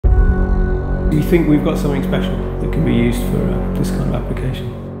We think we've got something special that can be used for this kind of application.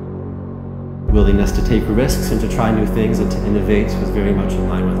 Willingness to take risks and to try new things and to innovate was very much in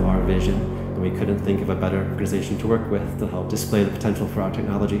line with our vision, and we couldn't think of a better organization to work with to help display the potential for our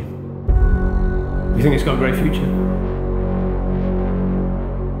technology. We think it's got a great future.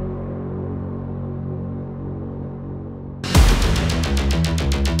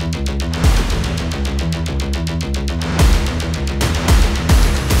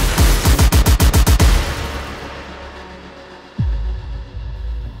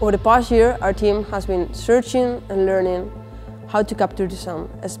 Over the past year, our team has been searching and learning how to capture the sun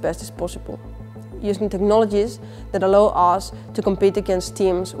as best as possible, using technologies that allow us to compete against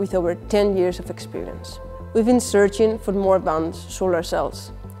teams with over 10 years of experience. We've been searching for more advanced solar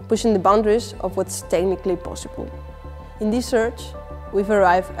cells, pushing the boundaries of what's technically possible. In this search, we've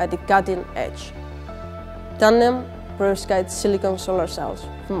arrived at the cutting edge. Tandem perovskite silicon solar cells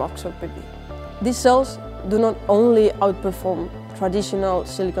from Oxford PV. These cells do not only outperform traditional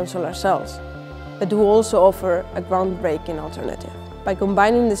silicon solar cells, but do also offer a groundbreaking alternative. By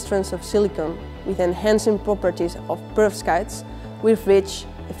combining the strengths of silicon with enhancing properties of perovskites, we've reached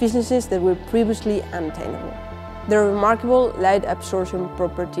efficiencies that were previously unattainable. Their remarkable light absorption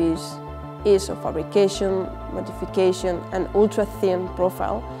properties, ease of fabrication, modification, and ultra-thin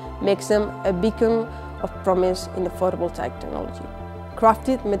profile makes them a beacon of promise in the photovoltaic technology.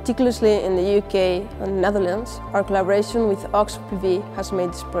 Crafted meticulously in the UK and Netherlands, our collaboration with Oxford PV has made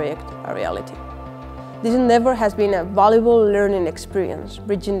this project a reality. This endeavour has been a valuable learning experience,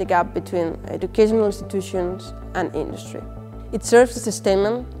 bridging the gap between educational institutions and industry. It serves as a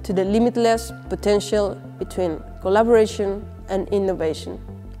statement to the limitless potential between collaboration and innovation,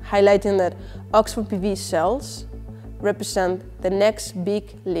 highlighting that Oxford PV cells represent the next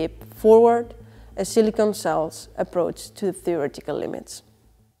big leap forward as silicon cells approach to the theoretical limits.